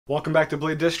Welcome back to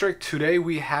Blade District. Today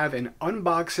we have an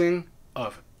unboxing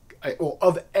of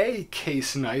a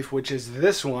case knife, which is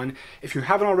this one. If you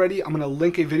haven't already, I'm going to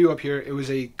link a video up here. It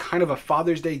was a kind of a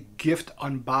Father's Day gift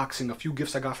unboxing. A few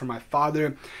gifts I got from my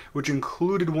father, which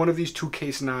included one of these two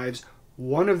case knives.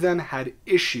 One of them had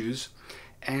issues,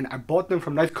 and I bought them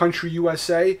from Knife Country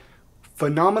USA.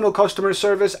 Phenomenal customer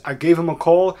service. I gave him a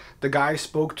call. The guy I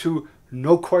spoke to,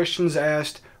 no questions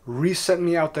asked, resent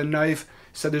me out the knife,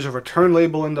 said there's a return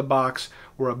label in the box.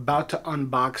 We're about to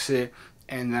unbox it,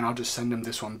 and then I'll just send him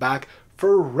this one back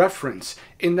for reference.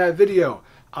 In that video,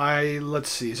 let's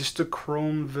see, is this the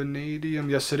chrome vanadium?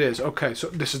 Yes, it is. Okay, so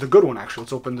this is the good one, actually.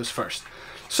 Let's open this first.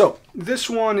 So this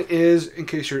one is, in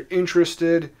case you're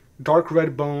interested, dark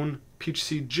red bone, peach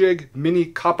seed jig, mini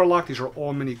CopperLock. These are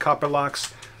all mini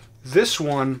CopperLocks. This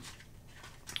one,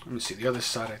 let me see, the other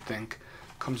side, I think,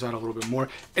 comes out a little bit more.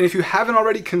 And if you haven't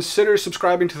already, consider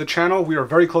subscribing to the channel. We are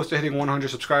very close to hitting 100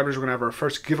 subscribers. We're gonna have our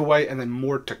first giveaway and then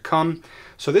more to come.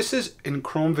 So this is in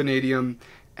chrome vanadium,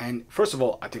 and first of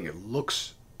all, I think it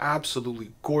looks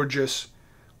absolutely gorgeous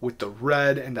with the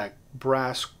red and that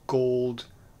brass gold.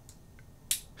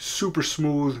 Super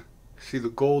smooth. See the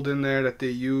gold in there that they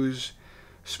use.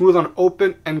 Smooth on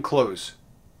open and close.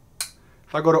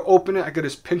 If I go to open it, I can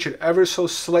just pinch it ever so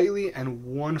slightly, and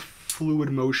one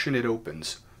fluid motion it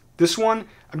opens. This one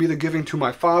I'm either giving to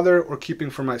my father or keeping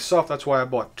for myself. That's why I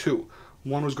bought two.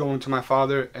 One was going to my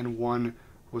father and one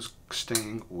was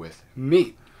staying with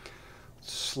me.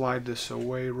 Slide this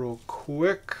away real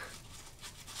quick.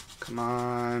 Come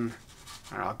on.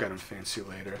 All right, I'll get them fancy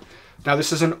later. Now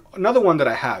this is another one that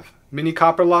I have. Mini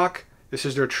CopperLock. This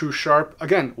is their True Sharp.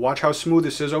 Again, watch how smooth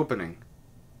this is opening.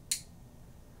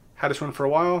 Had this one for a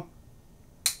while.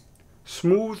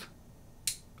 Smooth,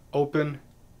 open,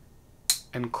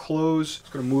 and close.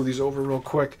 Just gonna move these over real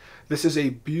quick. This is a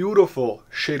beautiful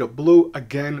shade of blue,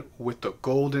 again with the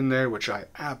gold in there, which I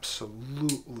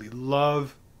absolutely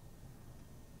love.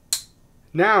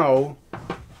 Now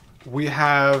we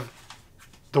have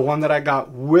the one that I got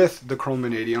with the chrome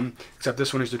vanadium, except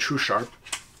this one is the True Sharp.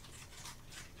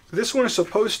 This one is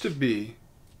supposed to be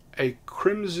a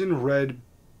crimson red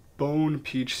bone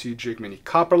peach seed jig mini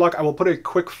CopperLock. I will put a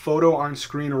quick photo on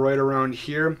screen right around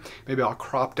here. Maybe I'll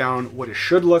crop down what it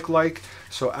should look like.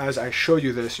 So as I show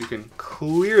you this, you can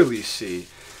clearly see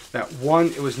that one,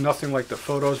 it was nothing like the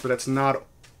photos, but that's not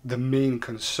the main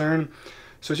concern.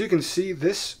 So as you can see,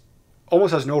 this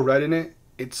almost has no red in it.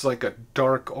 It's like a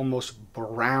dark, almost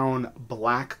brown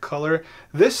black color.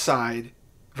 This side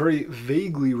very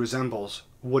vaguely resembles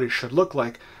what it should look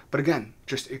like, but again,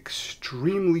 just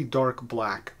extremely dark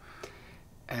black.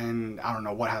 And I don't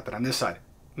know what happened on this side.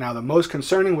 Now the most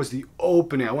concerning was the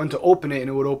opening. I went to open it and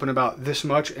it would open about this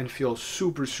much and feel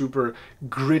super, super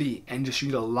gritty and just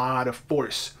need a lot of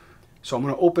force. So I'm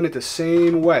gonna open it the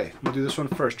same way. I'm gonna do this one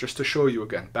first just to show you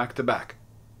again, back to back.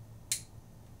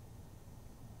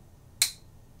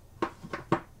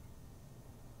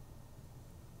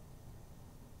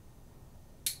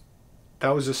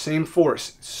 That was the same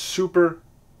force. Super,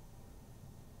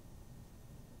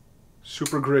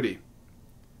 super gritty.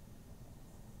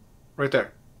 Right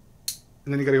there.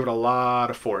 And then you gotta give it a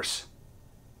lot of force.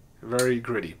 Very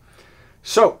gritty.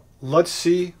 So let's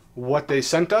see what they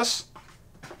sent us.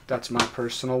 That's my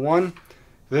personal one.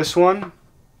 This one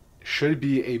should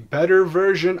be a better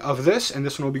version of this, and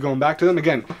this one will be going back to them.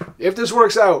 Again, if this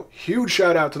works out, huge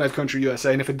shout out to Knife Country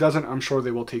USA, and if it doesn't, I'm sure they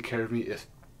will take care of me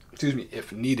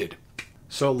if needed.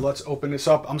 So let's open this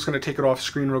up. I'm just gonna take it off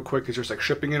screen real quick. It's just like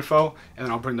shipping info, and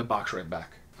then I'll bring the box right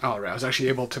back. All right, I was actually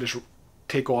able to just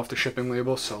take off the shipping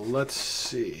label, so let's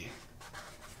see.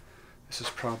 This is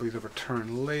probably the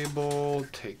return label.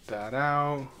 Take that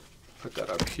out, put that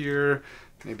up here.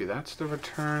 Maybe that's the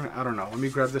return, I don't know. Let me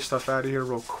grab this stuff out of here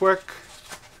real quick.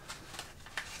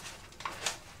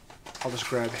 I'll just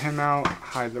grab him out,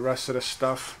 hide the rest of the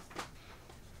stuff.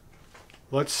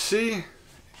 Let's see.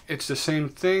 It's the same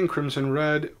thing, crimson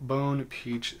red, bone,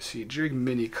 peach, seed jig,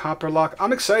 mini CopperLock.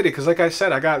 I'm excited because like I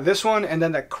said, I got this one and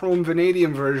then that chrome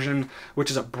vanadium version, which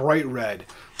is a bright red.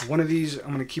 One of these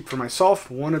I'm gonna keep for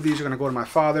myself. One of these are gonna go to my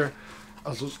father,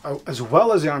 as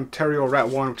well as the Ontario Rat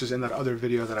one, which is in that other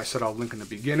video that I said I'll link in the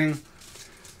beginning.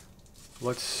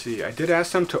 Let's see, I did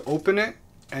ask them to open it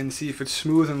and see if it's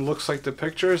smooth and looks like the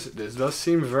pictures. This does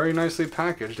seem very nicely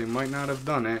packaged. They might not have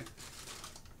done it.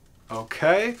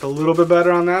 Okay, a little bit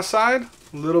better on that side,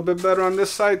 a little bit better on this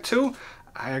side too.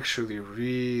 I actually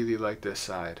really like this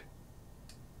side.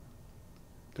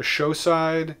 The show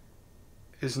side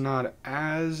is not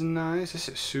as nice. This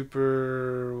is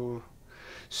super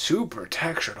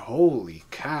textured, holy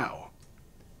cow.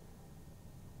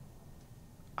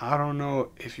 I don't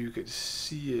know if you could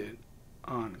see it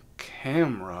on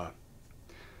camera,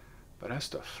 but that's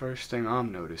the first thing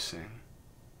I'm noticing.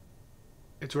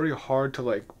 It's really hard to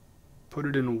like put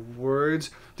it in words.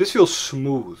 This feels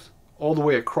smooth all the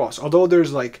way across. Although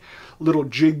there's like little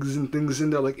jigs and things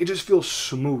in there, like it just feels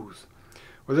smooth.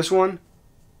 Where this one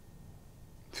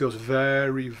feels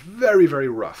very, very, very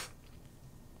rough.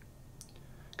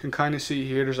 You can kind of see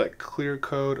here, there's like clear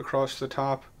coat across the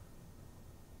top.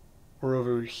 Or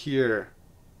over here,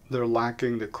 they're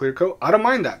lacking the clear coat. I don't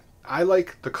mind that. I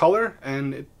like the color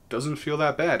and it doesn't feel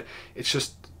that bad. It's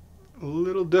just a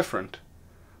little different.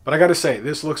 But I gotta say,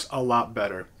 this looks a lot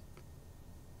better.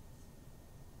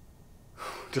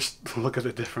 Just look at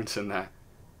the difference in that.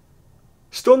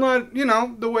 Still not, you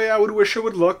know, the way I would wish it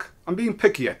would look. I'm being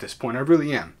picky at this point, I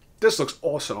really am. This looks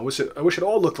awesome. I wish it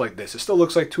all looked like this. It still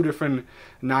looks like two different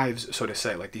knives, so to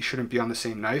say. Like these shouldn't be on the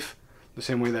same knife, the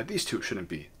same way that these two shouldn't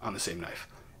be on the same knife.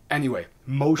 Anyway,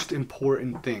 most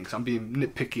important things. I'm being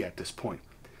nitpicky at this point.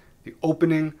 The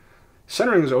opening,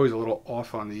 centering is always a little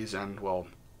off on these, and well,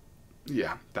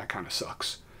 yeah, that kind of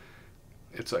sucks.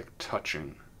 It's like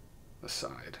touching the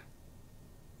side.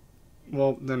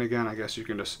 Well, then again, I guess you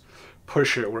can just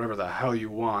push it wherever the hell you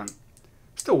want.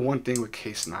 Still one thing with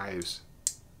case knives.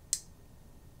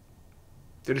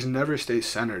 They just never stay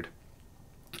centered.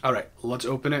 Alright, let's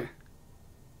open it.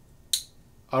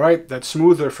 Alright, that's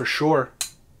smoother for sure.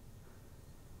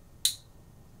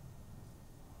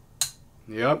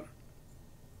 Yep.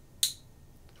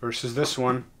 Versus this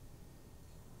one.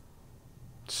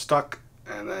 Stuck,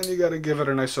 and then you gotta give it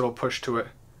a nice little push to it.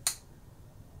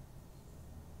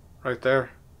 Right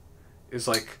there is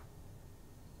like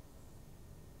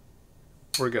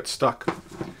where it gets stuck.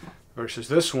 Versus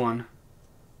this one,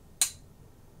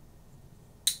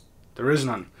 there is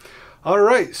none.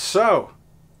 Alright, so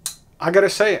I gotta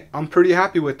say, I'm pretty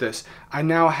happy with this. I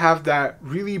now have that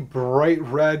really bright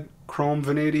red chrome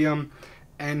vanadium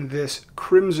and this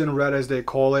crimson red, as they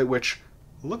call it, which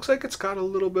looks like it's got a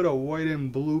little bit of white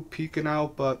and blue peeking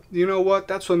out, but you know what?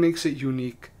 That's what makes it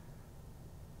unique.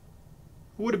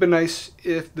 It would have been nice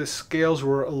if the scales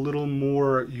were a little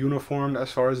more uniform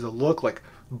as far as the look, like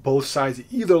both sides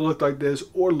either looked like this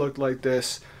or looked like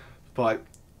this, but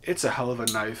it's a hell of a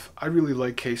knife. I really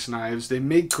like case knives. They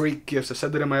make great gifts. I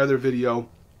said that in my other video.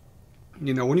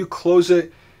 You know, when you close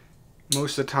it,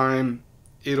 most of the time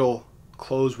it'll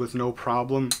close with no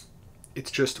problem. It's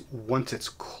just once it's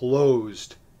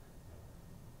closed,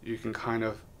 you can kind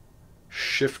of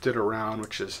shift it around,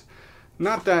 which is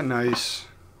not that nice.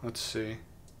 Let's see.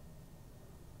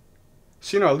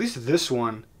 So, you know, at least this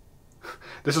one,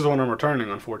 this is the one I'm returning,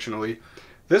 unfortunately.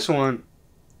 This one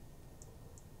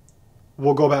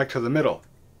will go back to the middle.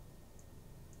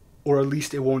 Or at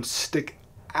least it won't stick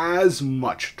as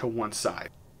much to one side.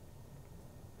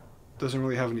 Doesn't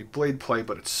really have any blade play,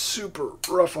 but it's super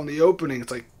rough on the opening.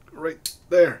 It's like right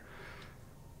there.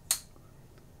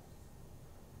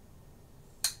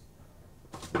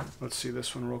 Let's see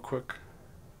this one real quick.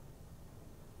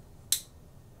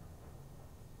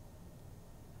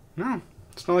 No,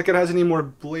 it's not like it has any more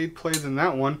blade play than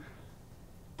that one.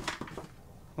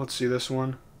 Let's see this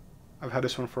one. I've had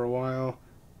this one for a while.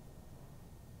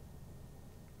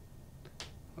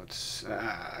 Let's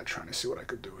trying to see what I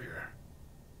could do here.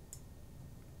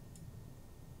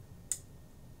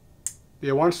 Yeah,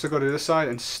 it wants to go to this side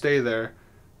and stay there.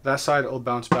 That side will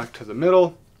bounce back to the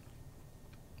middle.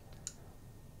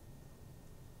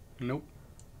 Nope.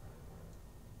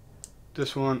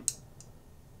 This one,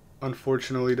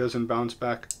 unfortunately, doesn't bounce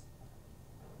back.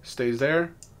 Stays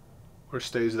there or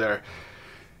stays there.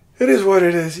 It is what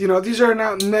it is. You know, these are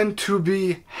not meant to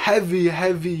be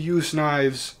heavy use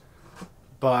knives,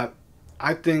 but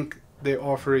I think they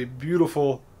offer a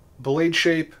beautiful blade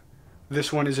shape.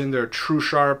 This one is in their true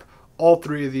sharp. All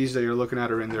three of these that you're looking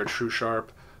at are in their true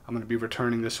sharp. I'm going to be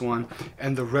returning this one.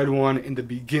 And the red one in the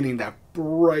beginning, that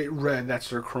bright red, that's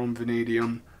their chrome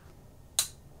vanadium.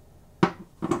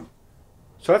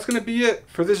 So that's going to be it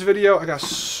for this video. I got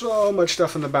so much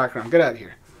stuff in the background. Get out of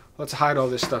here. Let's hide all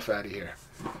this stuff out of here.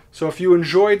 So if you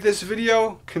enjoyed this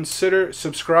video, consider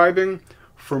subscribing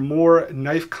for more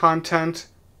knife content,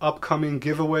 upcoming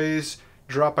giveaways.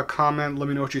 Drop a comment. Let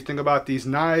me know what you think about these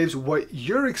knives, what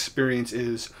your experience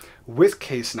is with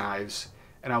case knives,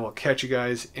 and I will catch you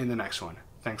guys in the next one.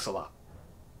 Thanks a lot.